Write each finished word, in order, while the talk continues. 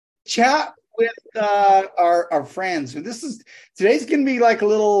chat with our friends. Today's going to be like a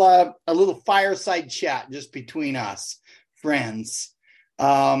little fireside chat just between us friends.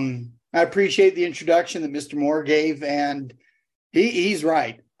 I appreciate the introduction that Mr. Moore gave, and he's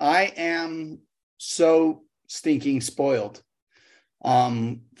right. I am so stinking spoiled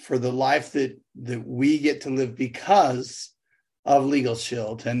for the life that we get to live because of Legal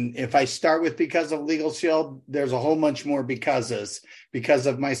Shield. And if I start with because of Legal Shield, there's a whole bunch more becauses, because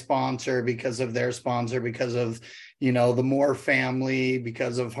of my sponsor, because of their sponsor, because of, the Moore family,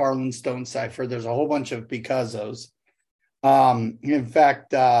 because of Harlan Stone Cipher. There's a whole bunch of becauses. In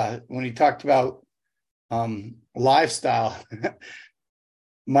fact, when he talked about lifestyle,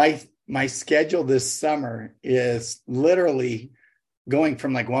 my schedule this summer is literally going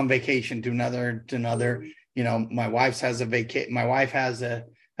from like one vacation to another. My wife has a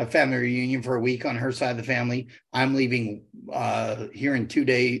family reunion for a week on her side of the family. I'm leaving here in 2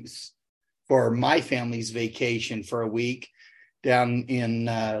 days for my family's vacation for a week down in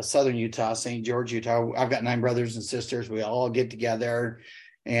southern Utah, St. George, Utah. I've got 9 brothers and sisters. We all get together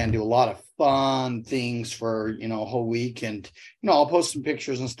and do a lot of fun things for, a whole week. And, I'll post some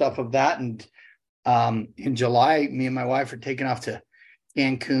pictures and stuff of that. And in July, me and my wife are taking off to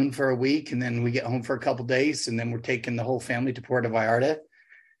Cancun for a week, and then we get home for a couple of days, and then we're taking the whole family to Puerto Vallarta.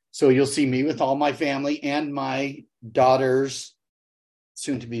 So you'll see me with all my family and my daughter's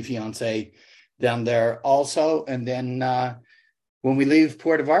soon-to-be fiance down there also. And then when we leave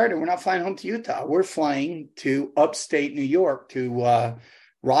Puerto Vallarta, we're not flying home to Utah. We're flying to upstate New York, to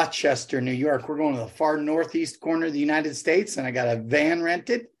Rochester, New York. We're going to the far northeast corner of the United States, and I got a van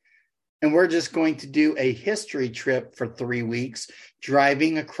rented. And we're just going to do a history trip for 3 weeks,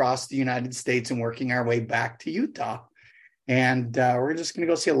 driving across the United States and working our way back to Utah. And we're just going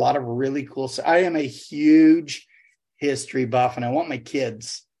to go see a lot of really cool stuff. I am a huge history buff, and I want my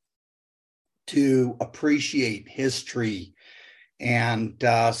kids to appreciate history. And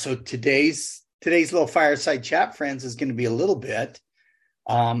so today's little fireside chat, friends, is going to be a little bit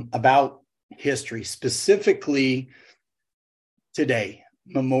about history, specifically today,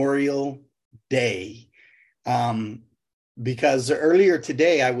 Memorial Day, because earlier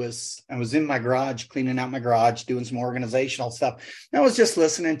today I was in my garage, cleaning out my garage, doing some organizational stuff. And I was just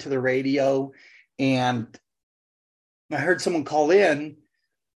listening to the radio, and I heard someone call in,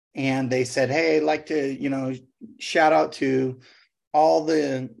 and they said, "Hey, I'd like to, shout out to all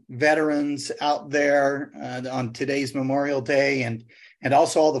the veterans out there on today's Memorial Day, and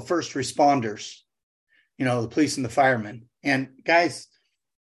also all the first responders, the police and the firemen." And guys,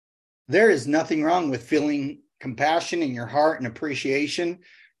 there is nothing wrong with feeling compassion in your heart and appreciation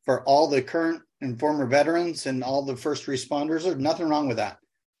for all the current and former veterans and all the first responders. There's nothing wrong with that.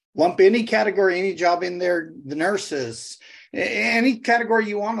 Lump any category, any job in there, the nurses, any category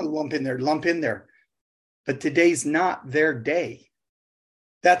you want to lump in there. But today's not their day.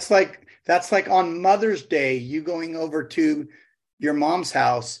 That's like on Mother's Day, you going over to your mom's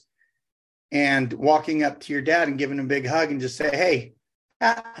house and walking up to your dad and giving him a big hug and just say, "Hey,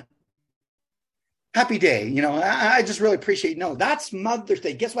 happy day. I just really appreciate." No, that's Mother's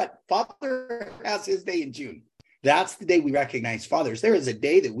Day. Guess what? Father has his day in June. That's the day we recognize fathers. There is a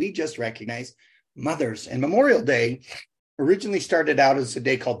day that we just recognize mothers. And Memorial Day originally started out as a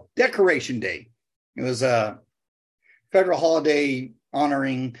day called Decoration Day. It was a federal holiday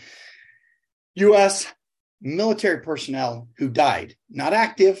honoring U.S. military personnel who died, not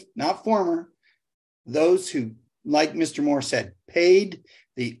active, not former, those who, like Mr. Moore said, paid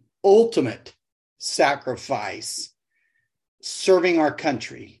the ultimate sacrifice serving our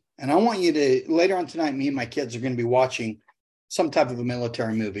country. And I want you to, later on tonight, me and my kids are going to be watching some type of a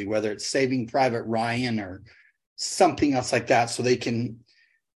military movie, whether it's Saving Private Ryan or something else like that, so they can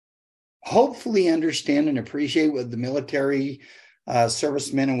hopefully understand and appreciate what the military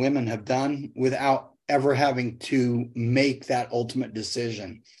servicemen and women have done without ever having to make that ultimate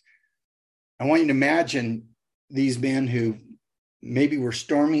decision. I want you to imagine these men who maybe were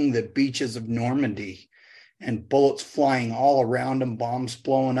storming the beaches of Normandy and bullets flying all around them, bombs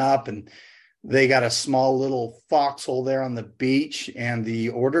blowing up, and they got a small little foxhole there on the beach, and the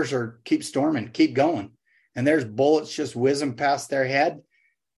orders are keep storming, keep going. And there's bullets just whizzing past their head.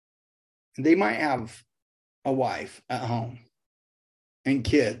 And they might have a wife at home and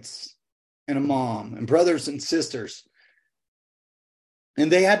kids and a mom and brothers and sisters.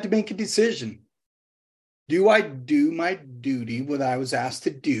 And they had to make a decision. Do I do my duty, what I was asked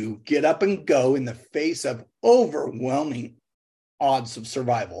to do, get up and go in the face of overwhelming odds of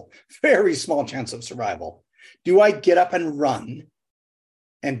survival, very small chance of survival? Do I get up and run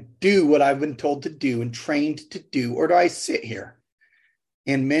and do what I've been told to do and trained to do, or do I sit here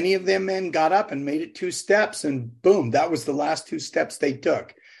And many of them men got up and made it 2 steps, and boom, that was the last 2 steps they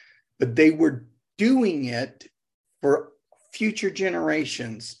took. But they were doing it for future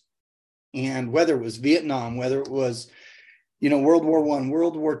generations. And whether it was Vietnam, whether it was, World War I,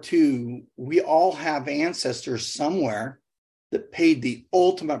 World War II, we all have ancestors somewhere that paid the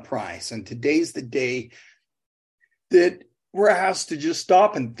ultimate price. And today's the day that we're asked to just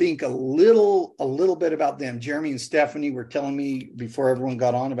stop and think a little bit about them. Jeremy and Stephanie were telling me before everyone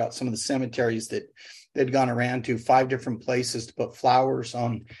got on about some of the cemeteries that they'd gone around to, 5 different places to put flowers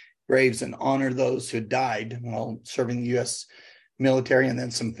on graves and honor those who died while serving the U.S. military, and then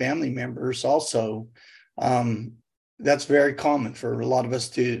some family members also. That's very common for a lot of us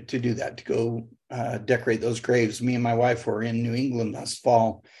to do that, to go decorate those graves. Me and my wife were in New England last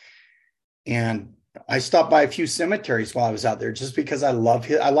fall, and I stopped by a few cemeteries while I was out there just because I love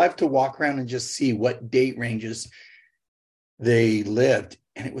to walk around and just see what date ranges they lived.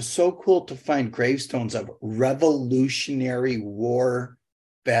 And it was so cool to find gravestones of Revolutionary War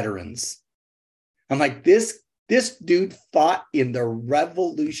veterans. I'm like, this dude fought in the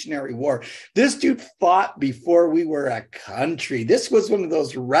Revolutionary War. This dude fought before we were a country. This was one of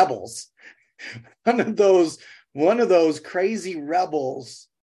those rebels, one of those crazy rebels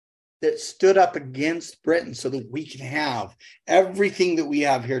that stood up against Britain so that we can have everything that we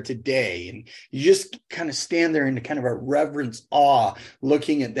have here today. And you just kind of stand there in kind of a reverence awe,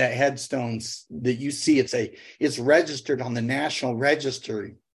 looking at that headstones that you see. It's registered on the National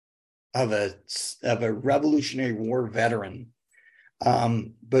Register of a Revolutionary War veteran.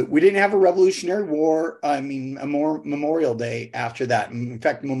 But we didn't have a Revolutionary War, Memorial Day after that. In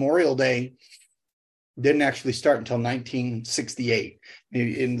fact, Memorial Day didn't actually start until 1968.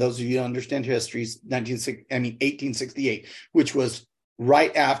 And those of you who understand history, 1868, which was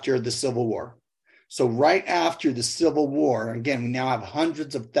right after the Civil War. So right after the Civil War, again, we now have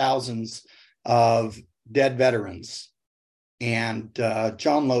hundreds of thousands of dead veterans. And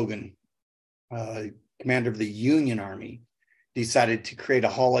John Logan, commander of the Union Army, decided to create a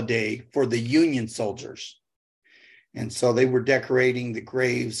holiday for the Union soldiers. And so they were decorating the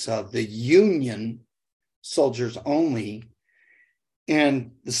graves of the Union soldiers only.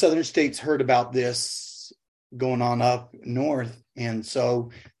 And the southern states heard about this going on up north. And so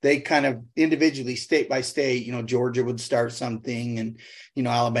they kind of individually, state by state, Georgia would start something, and,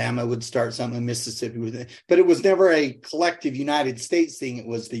 Alabama would start something, Mississippi would, but it was never a collective United States thing. It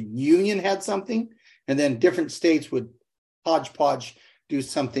was the Union had something, and then different states would hodgepodge do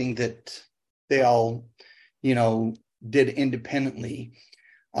something that they all, did independently.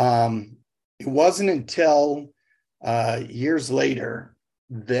 It wasn't until years later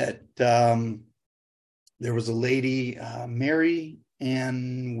that there was a lady, Mary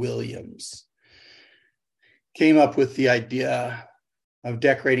Ann Williams, came up with the idea of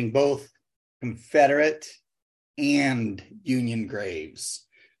decorating both Confederate and Union graves,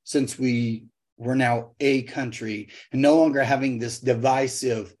 since we were now a country and no longer having this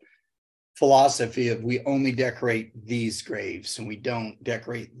divisive philosophy of we only decorate these graves and we don't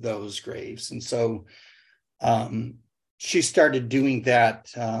decorate those graves. And so she started doing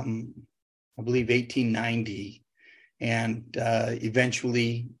that, I believe 1890, and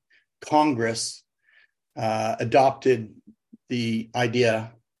eventually Congress adopted the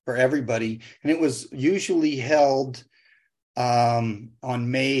idea for everybody. And it was usually held on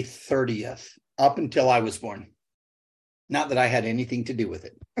May 30th, up until I was born. Not that I had anything to do with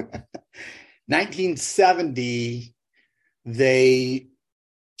it. 1970, they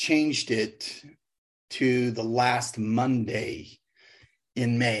changed it to the last Monday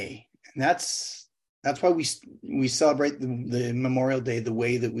in May. And that's why we celebrate the Memorial Day the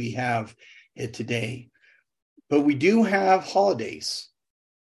way that we have it today. But we do have holidays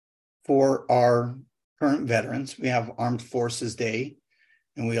for our current veterans. We have Armed Forces Day,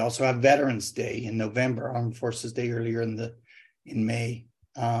 and we also have Veterans Day in November, Armed Forces Day earlier in May.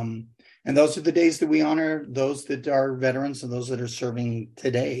 And those are the days that we honor those that are veterans and those that are serving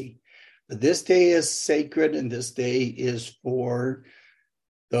today. But this day is sacred, and this day is for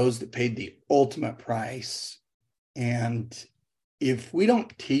those that paid the ultimate price. And if we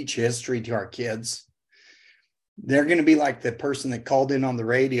don't teach history to our kids, they're going to be like the person that called in on the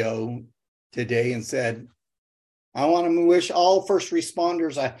radio today and said, I want to wish all first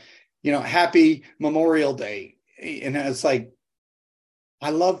responders a happy Memorial Day. And it's like, I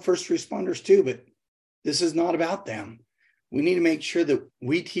love first responders too, but this is not about them. We need to make sure that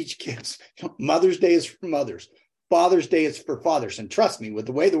we teach kids. Mother's Day is for mothers. Father's Day is for fathers. And trust me, with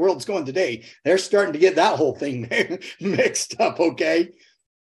the way the world's going today, they're starting to get that whole thing mixed up, okay?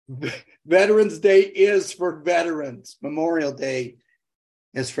 Veterans Day is for veterans. Memorial Day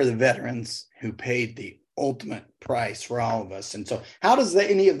is for the veterans who paid the ultimate price for all of us. And so how does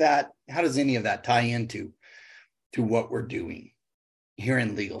any of that tie into what we're doing here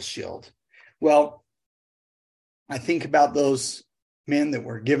in Legal Shield? Well, I think about those men that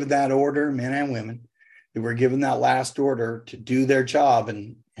were given that order, men and women, that were given that last order to do their job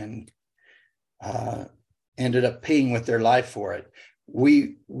and ended up paying with their life for it.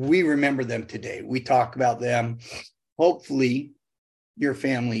 We remember them today. We talk about them. Hopefully, your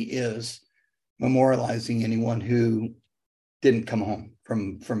family is memorializing anyone who didn't come home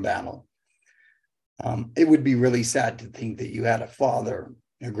from battle. It would be really sad to think that you had a father,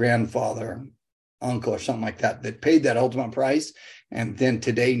 a grandfather, uncle, or something like that paid that ultimate price, and then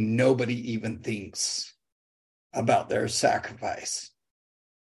today nobody even thinks about their sacrifice.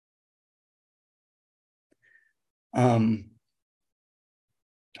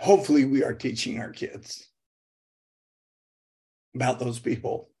 Hopefully we are teaching our kids about those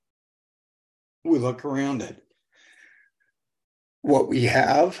people. We look around at what we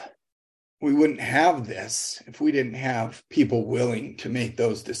have. We wouldn't have this if we didn't have people willing to make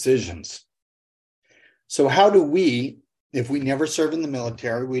those decisions. So how do we, if we never serve in the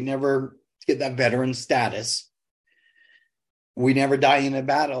military, we never get that veteran status, we never die in a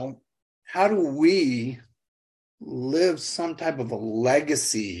battle, how do we live some type of a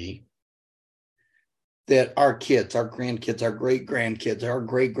legacy that our kids, our grandkids, our great-grandkids, our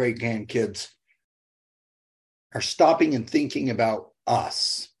great-great-grandkids are stopping and thinking about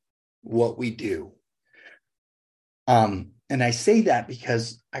us, what we do? And I say that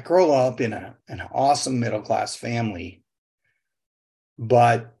because I grew up in an awesome middle-class family,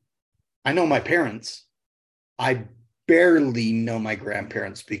 but I know my parents. I barely know my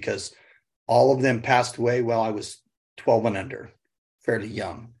grandparents because all of them passed away while I was 12 and under, fairly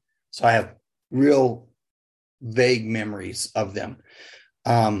young. So I have real vague memories of them.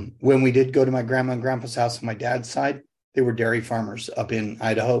 When we did go to my grandma and grandpa's house on my dad's side, they were dairy farmers up in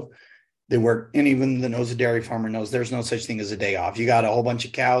Idaho. They work, and even the knows a dairy farmer knows there's no such thing as a day off. You got a whole bunch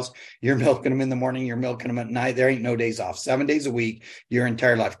of cows. You're milking them in the morning. You're milking them at night. There ain't no days off. 7 days a week, your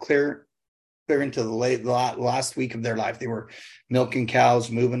entire life, clear into the last week of their life. They were milking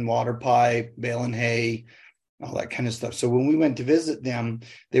cows, moving water pipe, baling hay, all that kind of stuff. So when we went to visit them,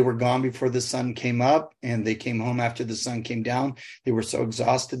 they were gone before the sun came up, and they came home after the sun came down. They were so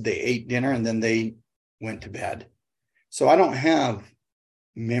exhausted, they ate dinner, and then they went to bed. So I don't have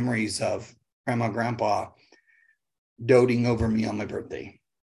memories of grandma, grandpa doting over me on my birthday.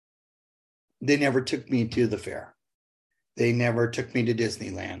 They never took me to the fair. They never took me to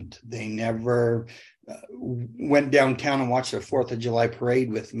Disneyland. They never went downtown and watched the 4th of July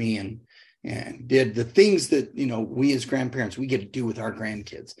parade with me and did the things that, we as grandparents, we get to do with our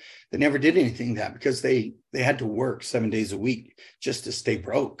grandkids. They never did anything that because they had to work 7 days a week just to stay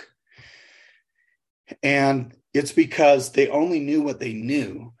broke. And it's because they only knew what they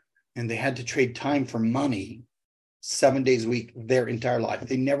knew, and they had to trade time for money 7 days a week their entire life.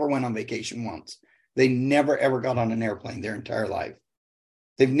 They never went on vacation once. They never, ever got on an airplane their entire life.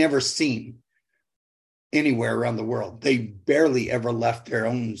 They've never seen anywhere around the world. They barely ever left their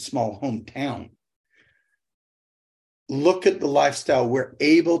own small hometown. Look at the lifestyle we're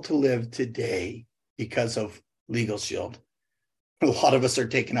able to live today because of Legal Shield. A lot of us are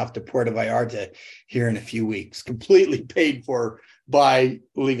taking off to Puerto Vallarta here in a few weeks, completely paid for by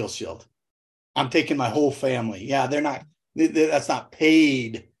Legal Shield. I'm taking my whole family. Yeah, that's not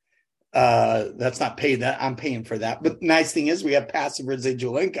paid. That I'm paying for that. But the nice thing is we have passive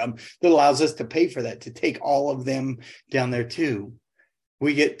residual income that allows us to pay for that, to take all of them down there too.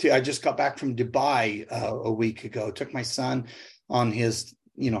 I just got back from Dubai a week ago. Took my son on his,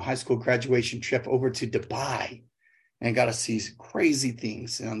 high school graduation trip over to Dubai, and got to see crazy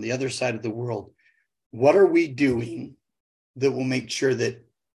things on the other side of the world. What are we doing that will make sure that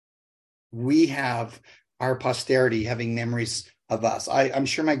we have our posterity having memories of us? I'm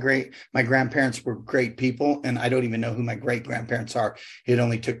sure my grandparents were great people, and I don't even know who my great grandparents are. It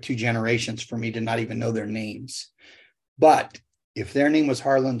only took 2 generations for me to not even know their names. But if their name was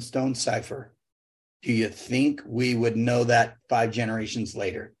Harlan Stonecipher, do you think we would know that 5 generations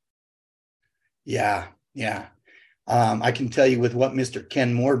later? Yeah. I can tell you with what Mr.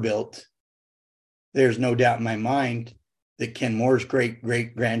 Ken Moore built, there's no doubt in my mind that Ken Moore's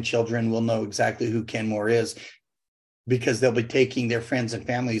great-great-grandchildren will know exactly who Ken Moore is, because they'll be taking their friends and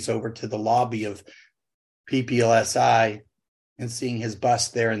families over to the lobby of PPLSI and seeing his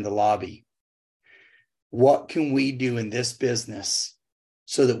bust there in the lobby. What can we do in this business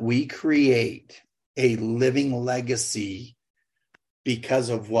so that we create a living legacy because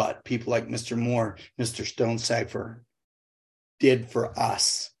of what people like Mr. Moore, Mr. Stonecipher did for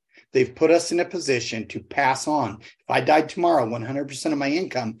us. They've put us in a position to pass on. If I died tomorrow, 100% of my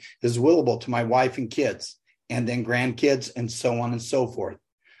income is willable to my wife and kids, and then grandkids, and so on and so forth.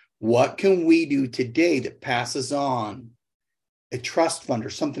 What can we do today that passes on a trust fund or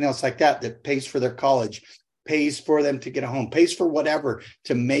something else like that, that pays for their college, pays for them to get a home, pays for whatever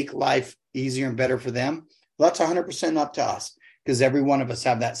to make life easier and better for them? Well, that's 100% up to us, because every one of us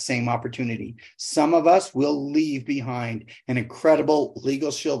have that same opportunity. Some of us will leave behind an incredible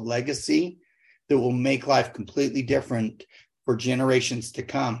Legal Shield legacy that will make life completely different for generations to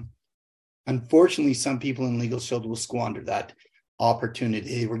come. Unfortunately, some people in Legal Shield will squander that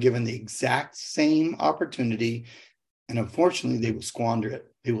opportunity. They were given the exact same opportunity, and unfortunately, they will squander it.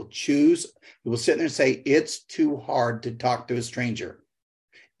 They will choose, they will sit there and say, it's too hard to talk to a stranger.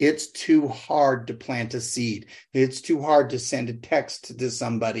 It's too hard to plant a seed. It's too hard to send a text to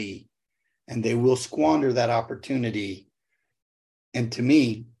somebody. And they will squander that opportunity. And to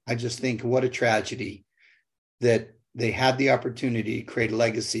me, I just think what a tragedy that they had the opportunity to create a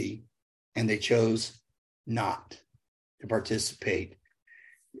legacy and they chose not to participate.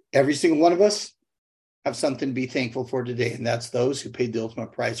 Every single one of us have something to be thankful for today, and that's those who paid the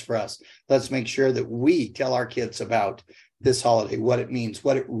ultimate price for us. Let's make sure that we tell our kids about this holiday, what it means,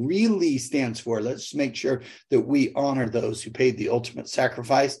 what it really stands for. Let's make sure that we honor those who paid the ultimate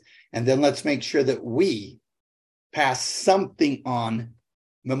sacrifice, and then let's make sure that we pass something on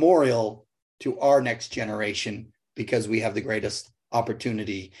memorial to our next generation, because we have the greatest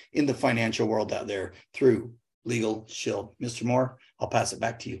opportunity in the financial world out there through Legal Shield. Mr. Moore, I'll pass it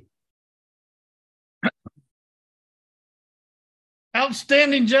back to you.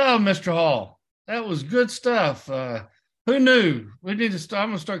 Outstanding job, Mr. Hall. That was good stuff. Who knew? We need to start. I'm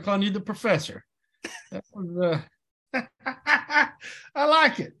going to start calling you the professor. That was, I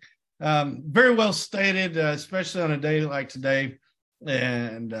like it. Very well stated, especially on a day like today.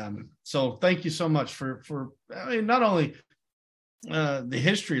 And so thank you so much for I mean, not only the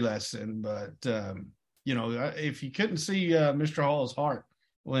history lesson, but, if you couldn't see Mr. Hall's heart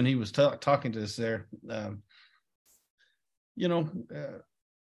when he was talking to us there, I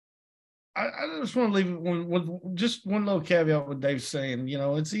just want to leave it with just one little caveat with Dave saying,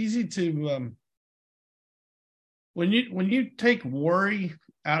 it's easy to, when you take worry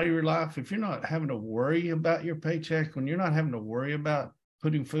out of your life, if you're not having to worry about your paycheck, when you're not having to worry about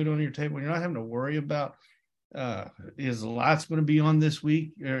putting food on your table, when you're not having to worry about, is the lights going to be on this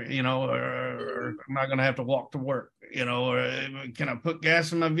week, or am I going to have to walk to work, or can I put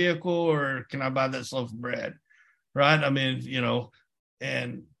gas in my vehicle, or can I buy this loaf of bread? Right. I mean,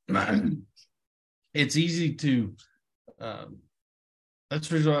 and it's easy to, that's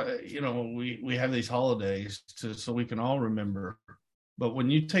we have these holidays so we can all remember. But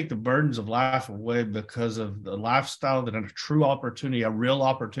when you take the burdens of life away because of the lifestyle that a true opportunity, a real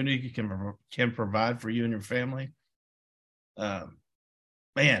opportunity can provide for you and your family,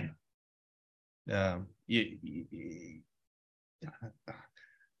 man, I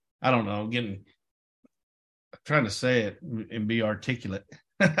don't know, trying to say it and be articulate.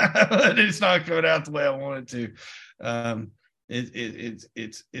 It's not coming out the way I want it to.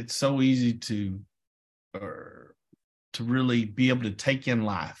 It's so easy to really be able to take in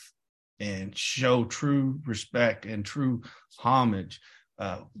life and show true respect and true homage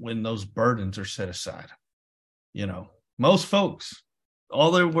when those burdens are set aside. Most folks,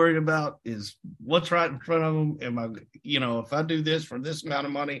 all they're worried about is what's right in front of them. Am I, if I do this for this amount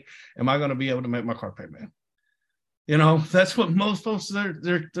of money, am I going to be able to make my car payment? That's what most folks,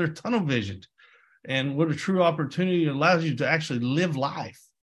 they're tunnel visioned. And what a true opportunity allows you to actually live life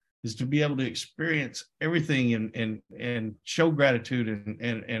is to be able to experience everything and show gratitude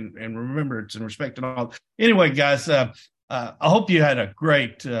and remembrance and respect and all. Anyway, guys, I hope you had a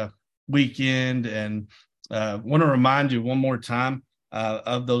great weekend, and want to remind you one more time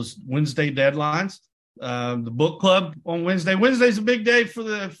of those Wednesday deadlines. The book club on Wednesday. Wednesday's a big day for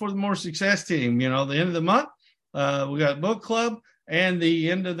the More Success team. The end of the month. We got book club and the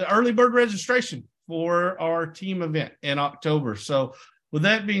end of the early bird registration for our team event in October. So with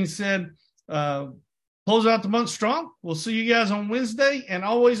that being said, close out the month strong. We'll see you guys on Wednesday, and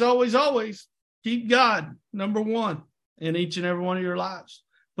always, always, always keep God number one in each and every one of your lives.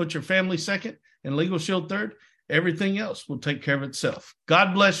 Put your family second and Legal Shield third. Everything else will take care of itself.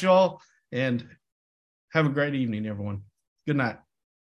 God bless you all, and have a great evening, everyone. Good night.